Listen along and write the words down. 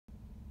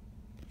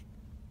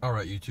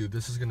Alright YouTube,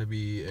 this is going to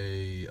be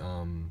a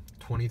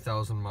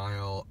 20,000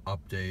 mile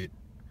update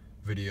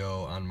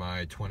video on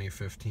my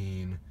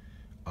 2015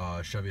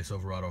 Chevy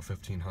Silverado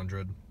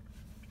 1500.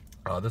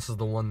 This is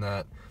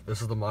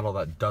the model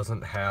that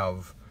doesn't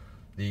have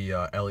the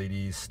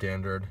LED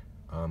standard.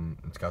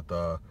 It's got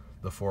the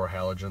 4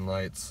 halogen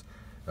lights.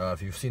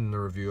 If you've seen the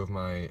review of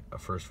my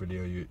first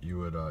video, you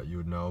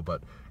would know.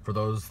 But for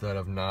those that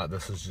have not,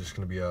 this is just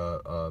going to be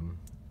a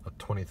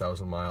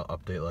 20,000 mile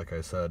update. Like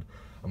I said,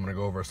 I'm going to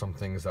go over some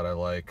things that I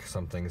like,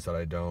 some things that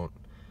I don't,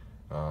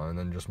 and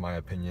then just my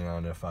opinion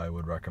on if I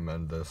would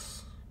recommend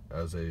this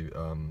as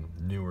a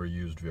new or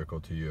used vehicle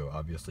to you.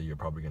 Obviously, you're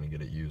probably going to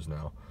get it used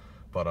now.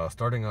 But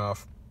starting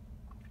off,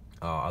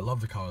 I love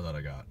the color that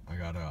I got. I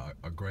got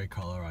a gray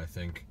color. I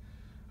think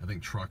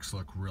trucks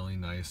look really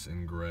nice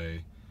in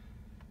gray.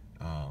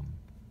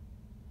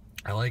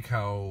 I like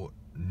how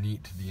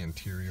neat the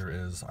interior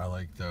is. I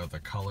like the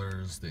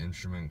colors, the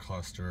instrument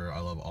cluster. I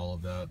love all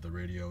of that. The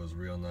radio is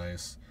real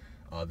nice.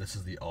 This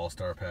is the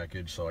all-star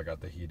package, so I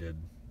got the heated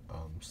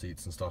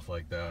seats and stuff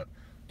like that.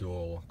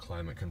 Dual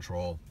climate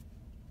control.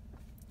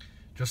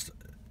 Just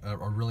a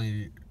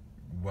really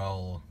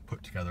well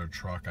put together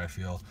truck. I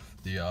feel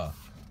the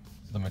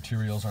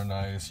materials are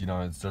nice. You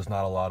know, there's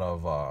not a lot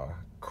of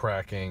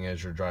cracking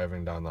as you're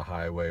driving down the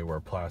highway where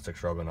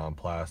plastic's rubbing on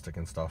plastic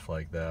and stuff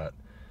like that.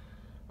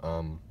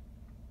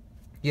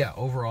 Yeah,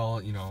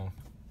 overall, you know,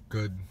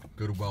 good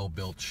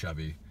well-built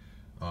Chevy.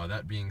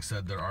 That being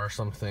said, there are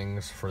some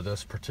things for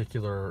this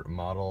particular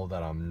model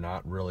that I'm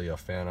not really a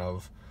fan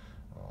of.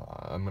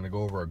 I'm going to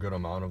go over a good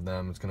amount of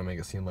them. It's going to make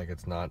it seem like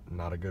it's not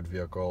a good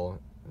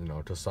vehicle, you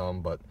know, to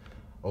some, but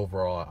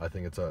overall, I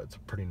think it's a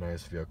pretty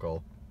nice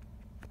vehicle.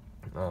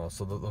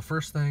 So the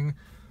first thing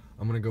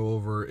I'm going to go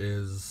over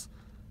is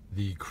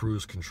the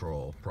cruise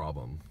control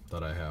problem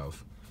that I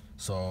have.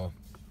 So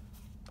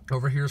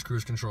over here is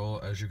cruise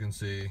control. As you can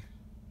see,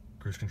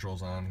 cruise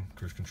control's on,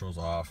 cruise control's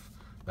off.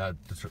 That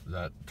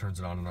turns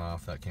it on and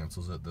off. That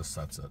cancels it. This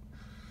sets it.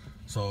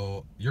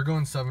 So you're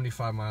going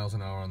 75 miles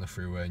an hour on the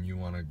freeway and you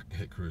want to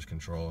hit cruise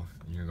control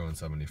and you're going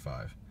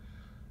 75.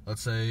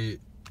 Let's say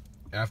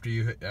after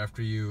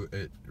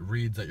it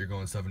reads that you're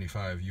going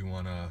 75, you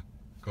want to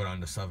go down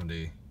to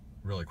 70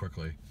 really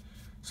quickly.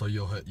 So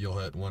you'll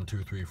hit 1,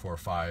 2, 3, 4,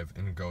 5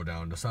 and go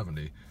down to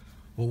 70.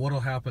 Well,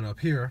 what'll happen up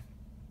here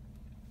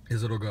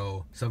is it'll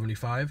go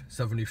 75,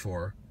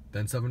 74,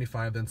 then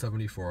 75, then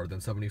 74,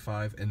 then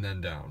 75, and then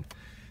down.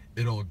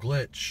 It'll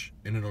glitch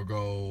and it'll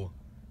go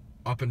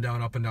up and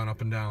down, up and down,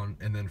 up and down,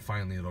 and then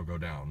finally it'll go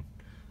down.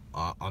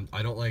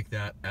 I don't like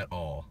that at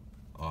all.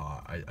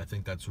 I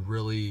think that's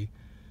really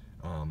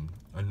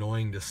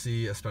annoying to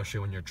see, especially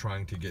when you're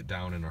trying to get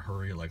down in a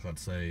hurry. Like,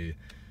 let's say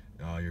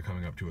you're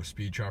coming up to a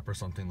speed trap or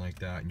something like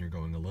that, and you're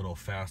going a little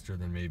faster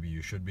than maybe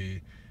you should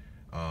be.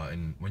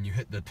 And when you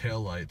hit the tail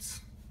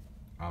lights,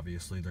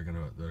 obviously they're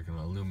gonna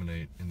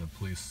illuminate, and the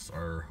police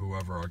or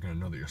whoever are gonna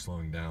know that you're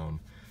slowing down.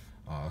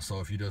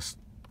 So if you just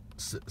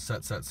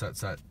set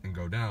and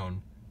go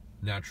down,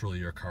 naturally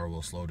your car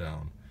will slow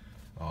down.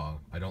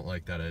 I don't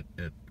like that it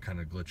kind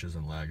of glitches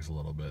and lags a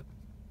little bit.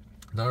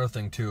 Another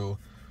thing too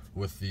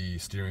with the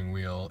steering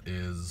wheel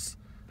is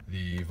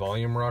the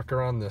volume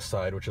rocker on this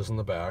side, which is in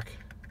the back.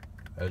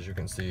 As you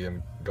can see,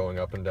 I'm going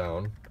up and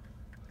down.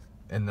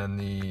 And then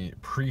the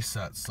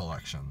preset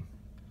selection.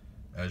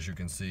 As you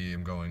can see,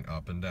 I'm going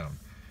up and down.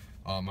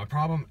 My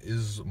problem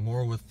is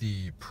more with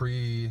the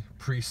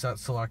preset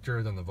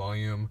selector than the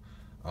volume.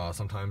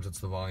 Sometimes it's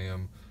the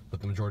volume, but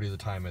the majority of the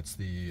time it's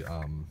the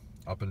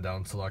up and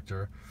down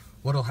selector.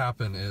 What'll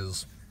happen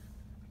is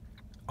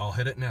I'll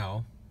hit it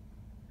now,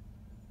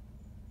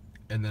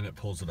 and then it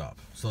pulls it up.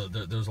 So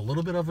there's a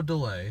little bit of a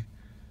delay,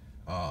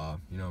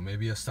 you know,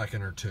 maybe a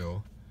second or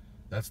two.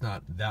 That's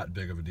not that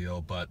big of a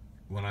deal, but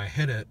when I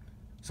hit it,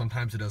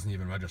 sometimes it doesn't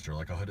even register.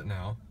 Like, I'll hit it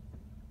now,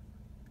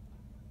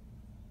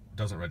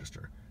 doesn't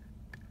register.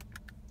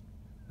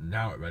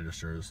 Now it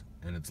registers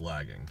and it's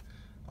lagging.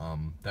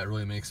 That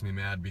really makes me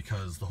mad,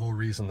 because the whole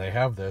reason they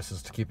have this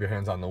is to keep your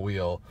hands on the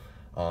wheel,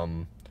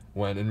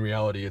 when in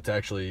reality it's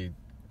actually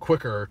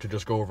quicker to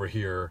just go over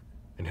here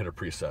and hit a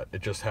preset.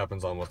 It just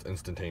happens almost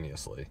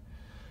instantaneously.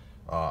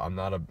 I'm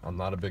not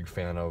a big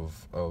fan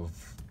of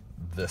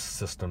this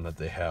system that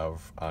they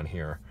have on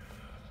here.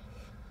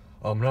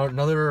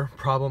 Another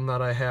problem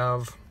that I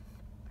have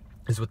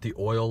is with the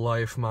oil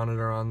life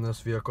monitor on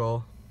this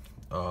vehicle.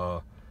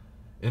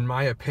 In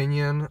my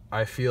opinion,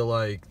 I feel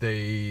like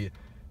they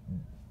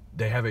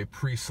have a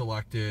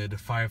pre-selected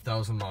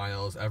 5,000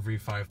 miles. Every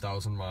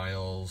 5,000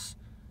 miles,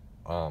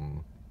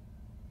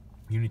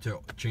 you need to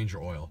change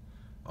your oil.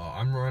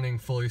 I'm running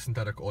fully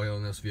synthetic oil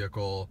in this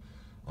vehicle.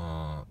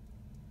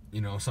 You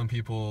know, some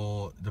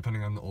people,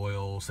 depending on the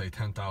oil, say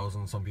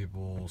 10,000. Some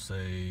people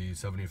say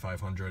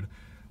 7,500.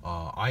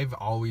 I've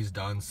always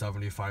done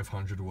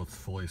 7,500 with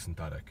fully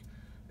synthetic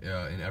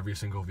in every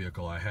single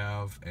vehicle I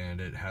have,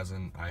 and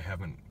I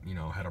haven't, you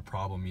know, had a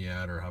problem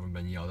yet, or haven't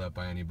been yelled at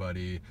by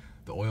anybody.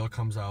 The oil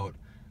comes out,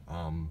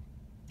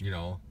 you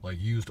know, like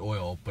used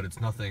oil, but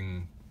it's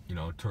nothing, you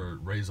know, to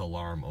raise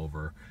alarm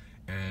over.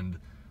 And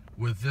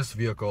with this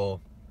vehicle,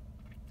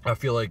 I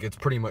feel like it's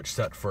pretty much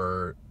set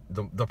for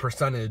the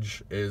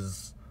percentage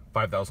is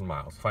 5,000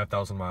 miles,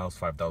 5,000 miles,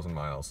 5,000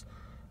 miles.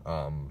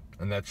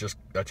 And that's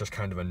just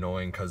kind of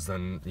annoying, because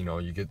then, you know,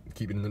 you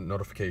keeping the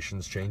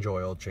notifications, change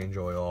oil,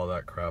 all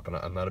that crap, and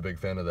I'm not a big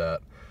fan of that.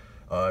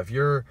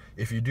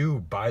 If you do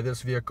buy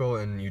this vehicle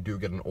and you do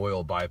get an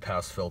oil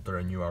bypass filter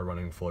and you are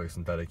running fully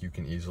synthetic, you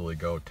can easily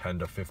go 10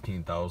 to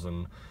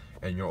 15,000,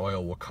 and your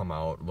oil will come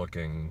out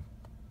looking,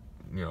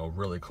 you know,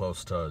 really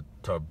close to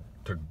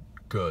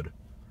good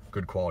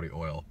quality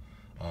oil.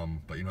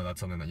 But you know, that's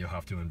something that you'll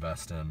have to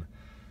invest in.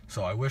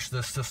 So I wish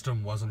this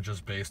system wasn't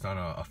just based on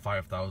a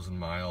 5,000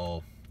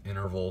 mile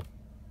interval.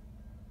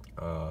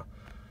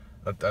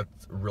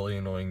 That's really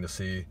annoying to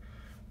see.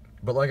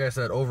 But like I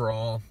said,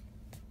 overall,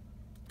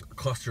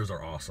 clusters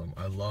are awesome.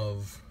 I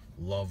love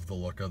the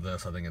look of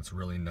this. I think it's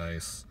really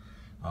nice.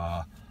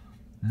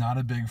 Not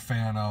a big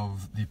fan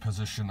of the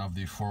position of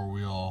the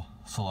four-wheel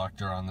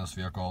selector on this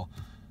vehicle,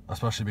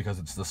 especially because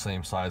it's the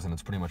same size and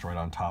it's pretty much right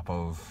on top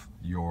of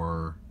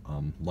your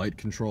light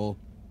control.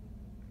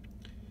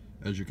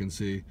 As you can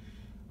see,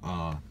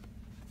 I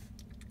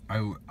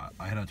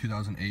had a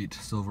 2008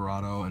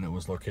 Silverado, and it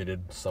was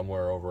located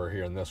somewhere over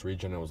here in this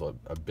region. It was a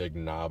big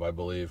knob, I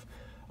believe.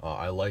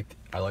 I liked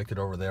it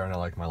over there, and I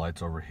like my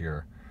lights over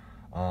here.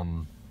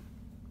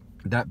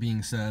 That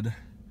being said,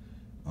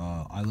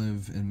 I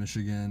live in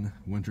Michigan.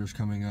 Winter's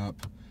coming up.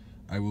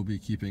 I will be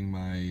keeping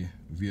my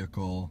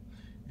vehicle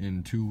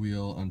in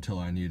two-wheel until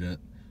I need it.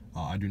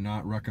 I do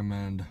not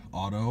recommend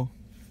auto.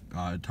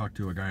 I talked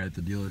to a guy at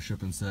the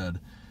dealership and said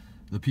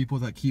the people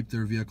that keep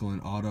their vehicle in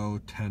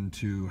auto tend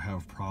to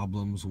have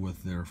problems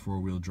with their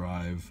four-wheel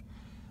drive.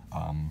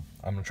 I'm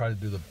gonna try to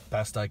do the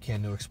best I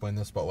can to explain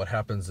this, but what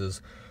happens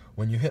is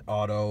when you hit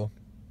auto,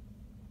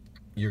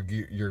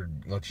 your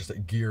let's just say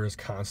gear is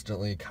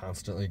constantly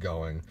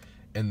going,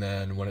 and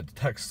then when it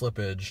detects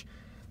slippage,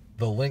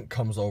 the link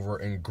comes over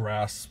and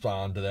grasps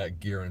onto that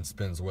gear and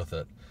spins with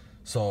it.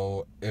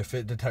 So if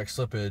it detects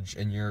slippage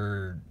and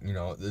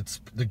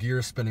the gear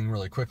is spinning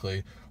really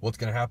quickly, what's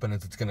going to happen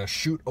is it's going to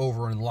shoot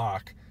over and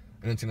lock,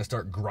 and it's going to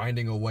start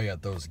grinding away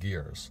at those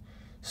gears.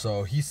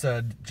 So he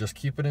said just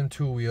keep it in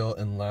two-wheel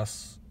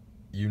unless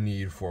you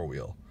need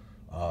four-wheel.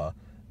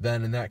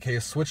 Then in that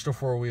case, switch to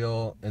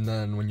four-wheel, and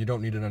then when you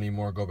don't need it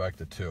anymore, go back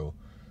to two.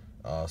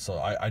 So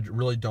I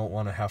really don't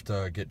want to have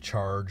to get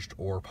charged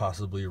or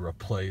possibly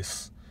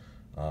replace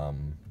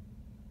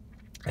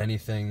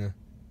anything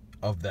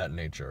of that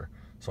nature.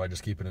 So I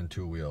just keep it in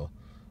two-wheel.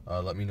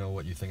 Let me know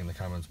what you think in the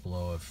comments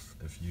below,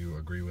 if you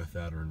agree with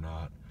that or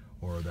not,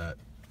 or that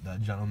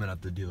gentleman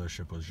at the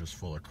dealership was just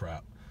full of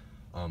crap.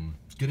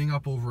 Getting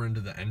up over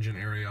into the engine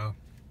area,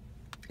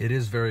 it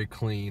is very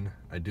clean.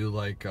 I do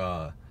like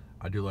that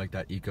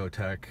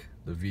Ecotech,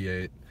 the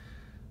V8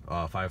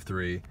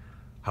 5.3.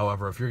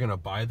 However, if you're gonna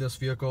buy this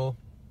vehicle,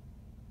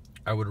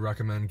 I would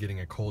recommend getting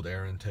a cold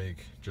air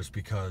intake, just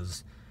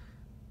because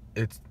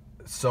it's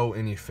so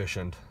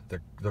inefficient,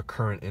 the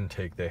current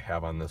intake they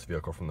have on this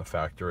vehicle from the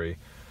factory,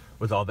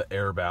 with all the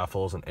air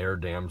baffles and air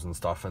dams and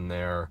stuff in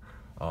there.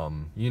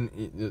 You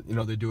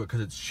know, they do it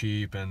because it's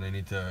cheap and they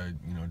need to,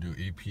 you know, do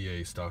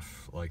EPA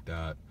stuff like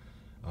that.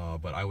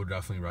 But I would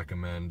definitely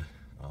recommend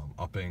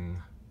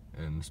upping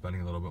and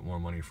spending a little bit more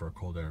money for a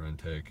cold air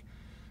intake.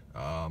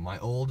 My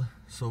old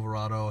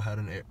Silverado had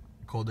a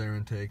cold air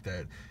intake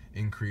that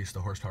increased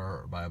the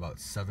horsepower by about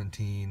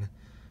 17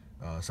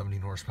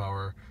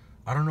 horsepower.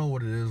 I don't know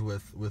what it is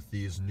with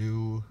these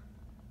new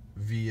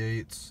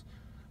V8s,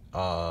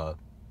 but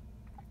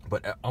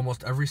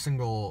almost every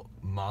single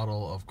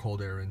model of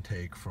cold air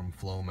intake from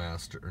from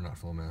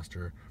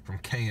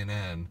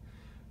K&N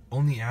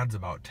only adds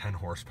about 10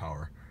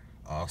 horsepower.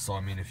 So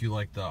I mean, if you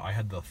like I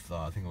had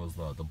I think it was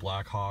the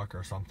Black Hawk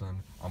or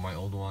something on my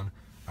old one.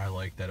 I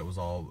liked that it was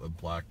all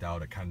blacked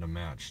out. It kind of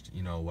matched,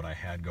 you know, what I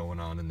had going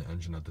on in the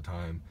engine at the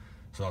time.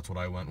 So that's what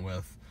I went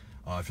with.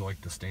 If you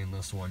like the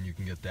stainless one, you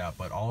can get that,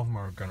 but all of them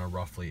are going to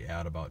roughly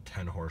add about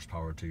 10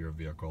 horsepower to your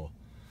vehicle.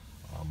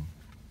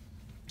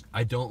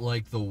 I don't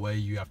like the way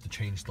you have to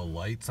change the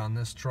lights on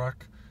this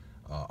truck.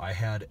 I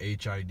had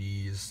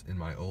HIDs in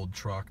my old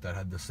truck that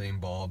had the same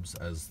bulbs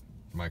as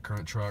my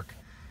current truck.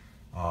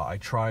 I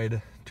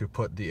tried to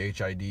put the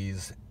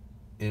HIDs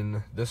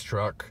in this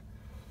truck,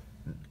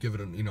 give it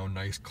a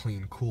nice,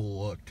 clean,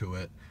 cool look to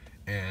it,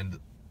 and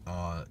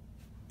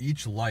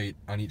each light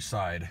on each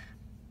side,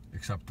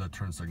 except the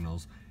turn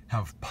signals,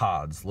 have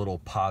pods, little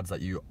pods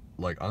that you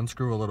like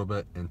unscrew a little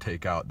bit and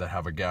take out, that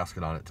have a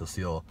gasket on it to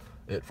seal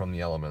it from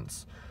the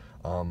elements.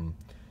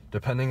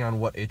 Depending on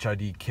what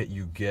HID kit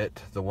you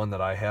get, the one that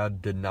I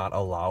had did not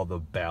allow the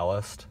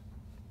ballast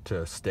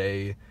to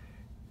stay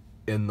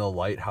in the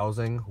light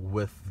housing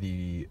with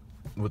the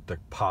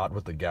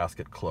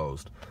gasket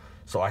closed.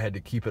 So I had to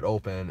keep it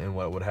open, and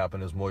what would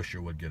happen is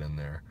moisture would get in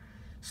there.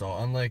 So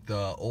unlike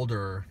the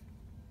older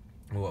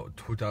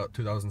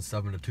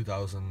 2007 to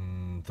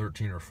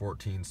 2013 or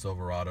 14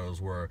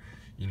 Silverados, where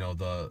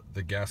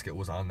the gasket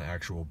was on the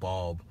actual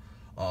bulb,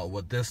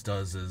 what this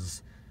does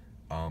is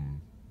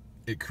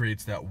it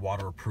creates that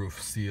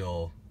waterproof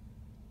seal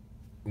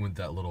with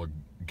that little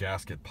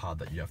gasket pod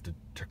that you have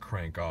to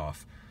crank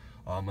off.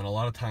 And a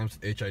lot of times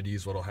with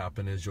HIDs, what'll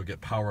happen is you'll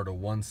get power to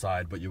one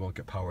side, but you won't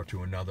get power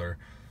to another.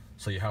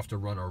 So you have to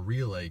run a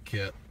relay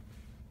kit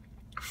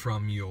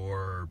from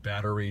your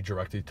battery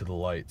directly to the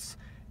lights,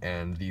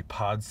 and the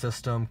pod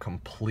system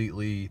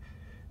completely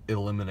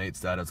eliminates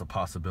that as a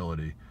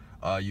possibility.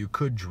 You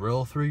could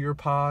drill through your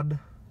pod,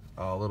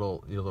 your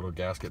little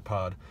gasket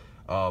pod,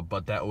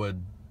 but that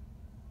would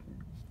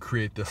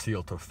create the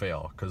seal to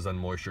fail, because then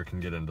moisture can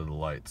get into the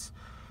lights.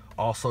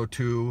 Also,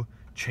 too,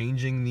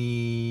 changing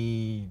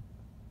the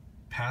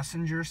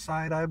passenger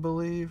side, I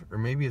believe, or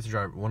maybe it's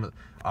driver,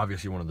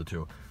 obviously one of the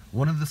two.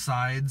 One of the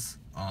sides,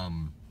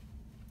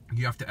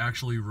 you have to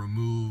actually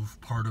remove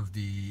part of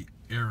the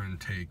air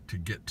intake to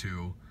get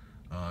to,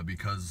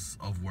 because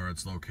of where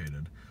it's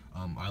located.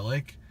 I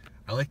like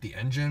the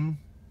engine.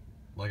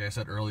 Like I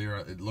said earlier,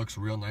 it looks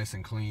real nice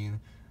and clean.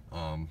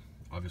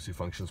 Obviously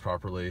functions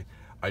properly.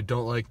 I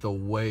don't like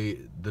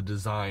the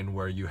design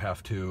where you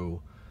have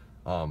to,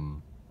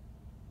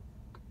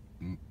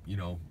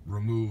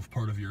 remove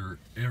part of your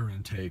air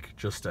intake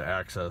just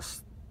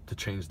to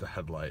change the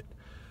headlight.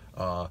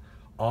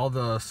 All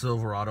the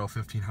Silverado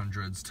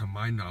 1500s, to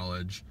my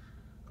knowledge,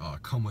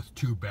 come with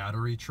 2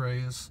 battery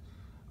trays.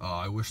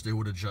 I wish they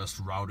would have just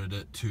routed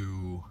it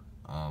to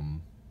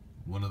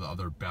one of the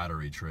other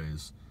battery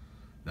trays.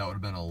 That would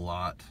have been a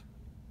lot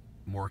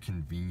more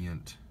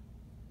convenient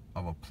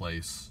of a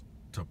place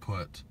to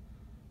put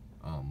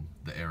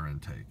the air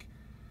intake.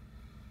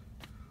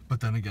 But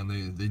then again,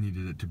 they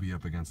needed it to be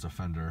up against a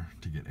fender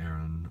to get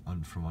air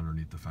from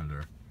underneath the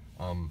fender.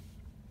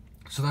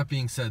 So that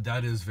being said,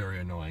 that is very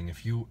annoying.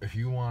 If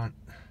you want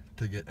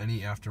to get any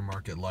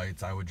aftermarket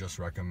lights, I would just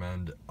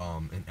recommend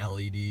an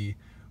LED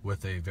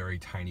with a very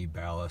tiny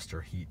ballast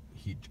or heat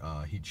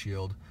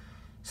shield,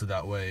 so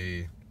that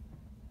way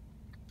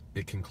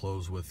it can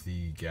close with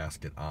the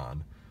gasket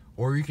on.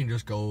 Or you can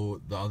just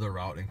go the other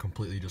route and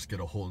completely just get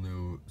a whole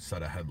new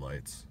set of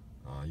headlights.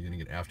 You're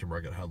gonna get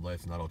aftermarket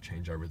headlights, and that'll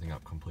change everything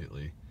up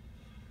completely.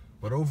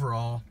 But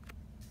overall,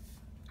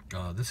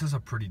 this is a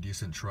pretty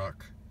decent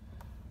truck.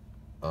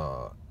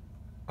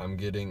 I'm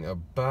getting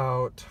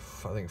about,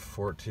 I think,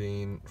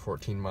 14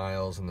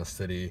 miles in the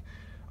city.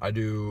 I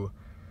do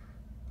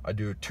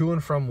to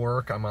and from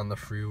work. I'm on the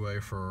freeway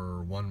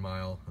for 1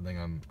 mile. I think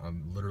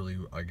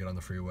I get on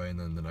the freeway, and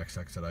then the next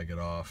exit I get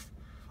off.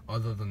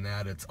 Other than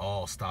that, it's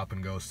all stop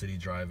and go city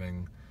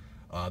driving.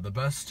 The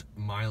best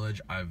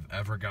mileage I've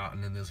ever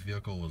gotten in this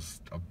vehicle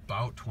was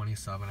about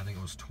 27. I think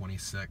it was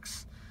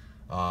 26.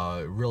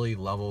 Really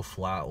level,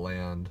 flat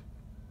land.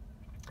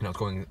 And I was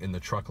going in the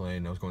truck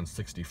lane. I was going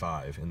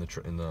 65 in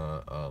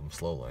the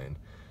slow lane.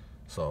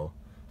 So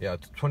yeah,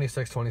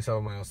 26,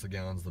 27 miles to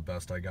gallon is the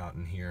best I got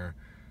in here.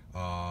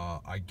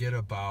 I get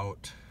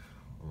about,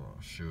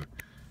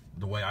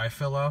 the way I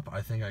fill up,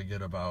 I think I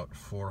get about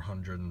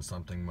 400 and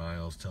something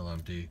miles till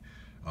empty.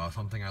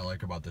 Something I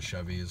like about the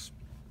Chevys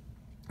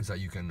is that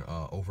you can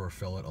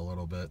overfill it a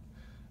little bit.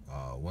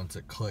 Once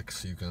it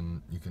clicks, you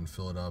can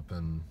fill it up,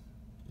 and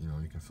you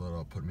can fill it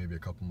up, put maybe a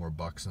couple more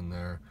bucks in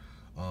there.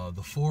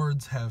 The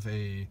Fords have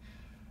a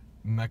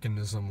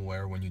mechanism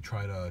where when you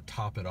try to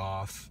top it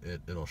off,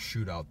 it'll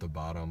shoot out the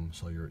bottom,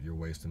 so you're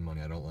wasting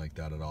money. I don't like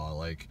that at all.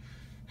 I like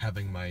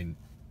having my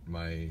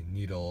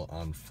needle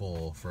on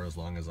full for as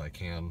long as I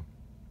can.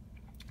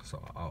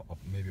 So I'll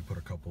maybe put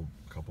a couple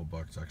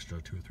bucks extra,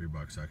 $2 or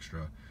 $3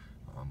 extra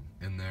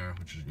in there,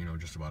 which is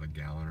just about a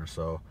gallon or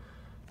so.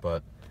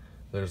 But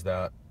there's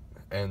that.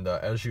 And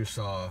as you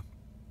saw,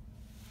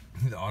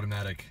 the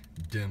automatic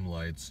dim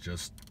lights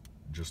just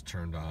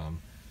turned on,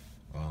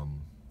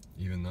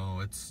 even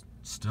though it's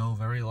still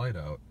very light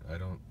out. I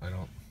don't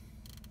know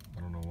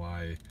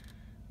why.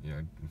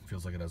 It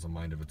feels like it has a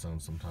mind of its own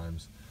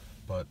sometimes.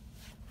 But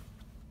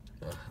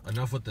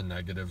enough with the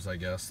negatives, I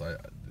guess.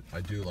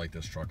 I do like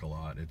this truck a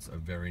lot. It's a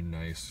very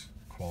nice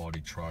quality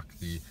truck.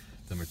 The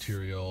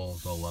material,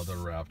 the leather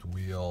wrapped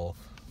wheel,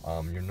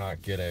 you're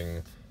not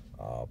getting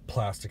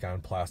plastic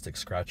on plastic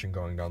scratching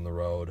going down the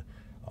road.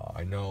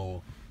 I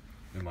know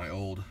in my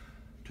old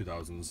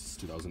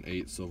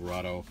 2008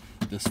 Silverado,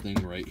 this thing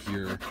right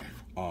here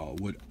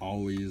would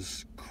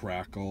always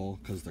crackle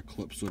because the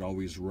clips would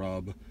always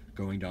rub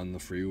going down the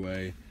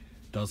freeway.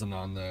 Doesn't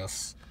on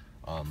this.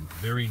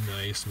 Very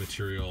nice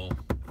material,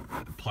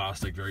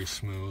 plastic, very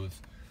smooth.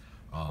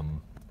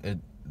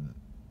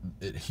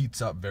 It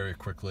heats up very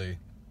quickly,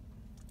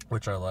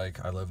 which I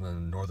like. I live in a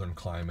northern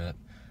climate,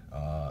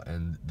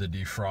 and the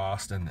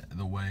defrost and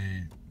the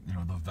way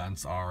the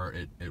vents are,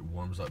 it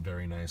warms up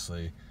very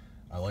nicely.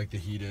 I like the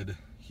heated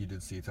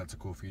seats. That's a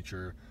cool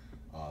feature.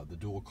 The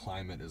dual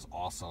climate is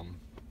awesome.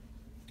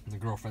 The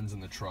girlfriend's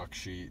in the truck.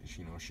 She's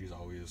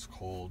always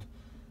cold.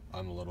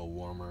 I'm a little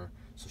warmer,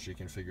 so she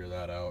can figure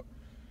that out.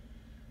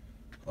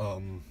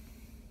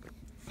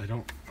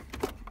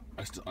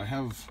 I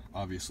have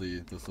obviously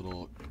this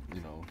little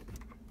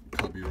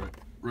cubby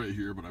right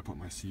here, but I put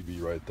my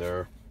CB right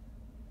there.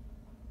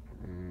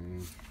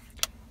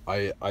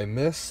 I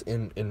miss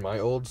in my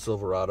old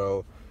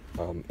Silverado,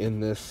 in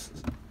this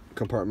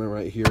compartment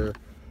right here,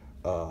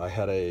 I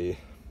had a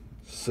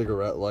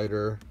cigarette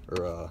lighter,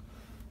 or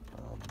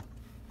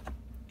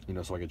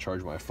so I could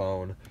charge my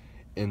phone.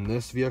 In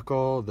this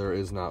vehicle, there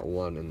is not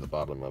one in the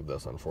bottom of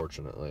this,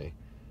 unfortunately.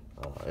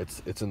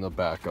 It's in the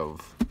back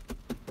of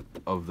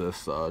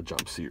this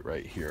jump seat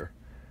right here.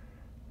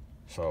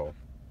 So,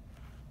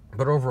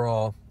 but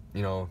overall,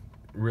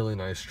 really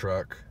nice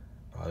truck.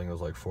 I think it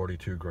was like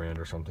 42 grand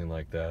or something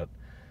like that.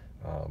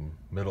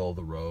 Middle of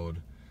the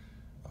road.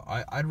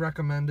 I'd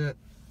recommend it.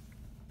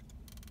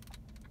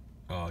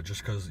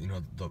 Just because,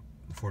 the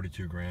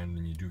 42 grand,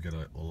 and you do get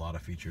a lot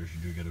of features.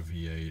 You do get a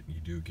V8.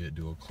 You do get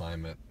dual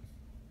climate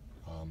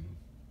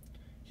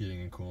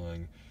heating and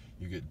cooling.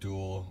 You get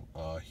dual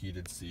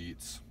heated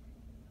seats.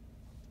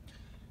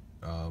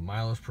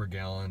 Miles per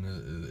gallon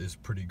is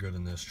pretty good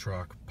in this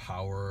truck.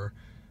 Power,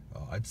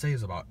 I'd say,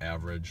 is about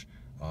average.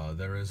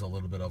 There is a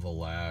little bit of a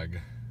lag,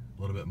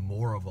 a little bit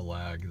more of a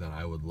lag than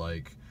I would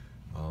like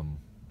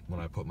when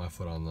I put my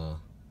foot on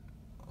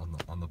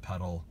the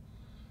pedal.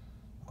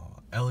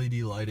 LED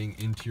lighting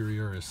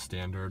interior is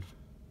standard.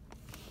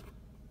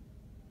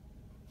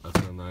 That's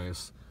real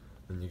nice.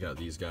 Then you got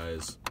these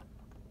guys.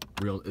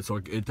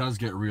 It does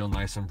get real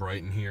nice and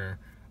bright in here.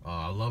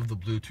 I love the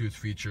Bluetooth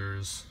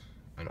features.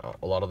 And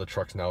a lot of the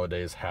trucks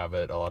nowadays have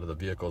it. A lot of the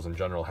vehicles in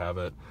general have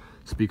it.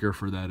 Speaker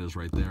for that is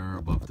right there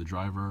above the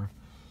driver.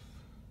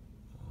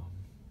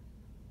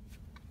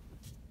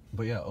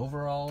 But yeah,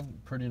 overall,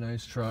 pretty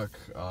nice truck.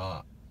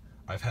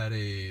 I've had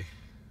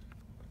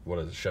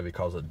Chevy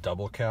calls it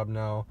double cab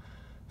now.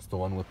 It's the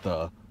one with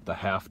the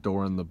half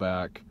door in the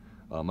back.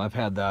 I've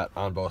had that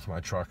on both my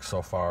trucks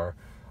so far.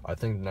 I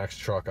think the next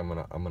truck I'm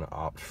gonna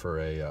opt for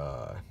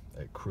a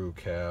crew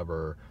cab,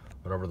 or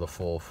whatever the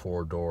full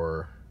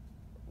 4-door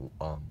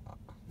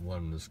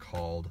one is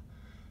called.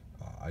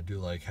 I do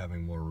like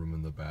having more room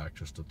in the back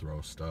just to throw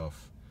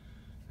stuff.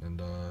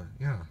 And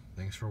yeah,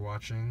 thanks for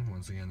watching.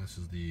 Once again, this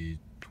is the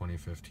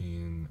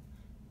 2015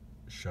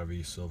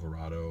 Chevy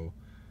Silverado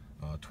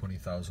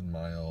 20,000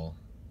 mile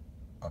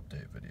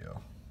update video.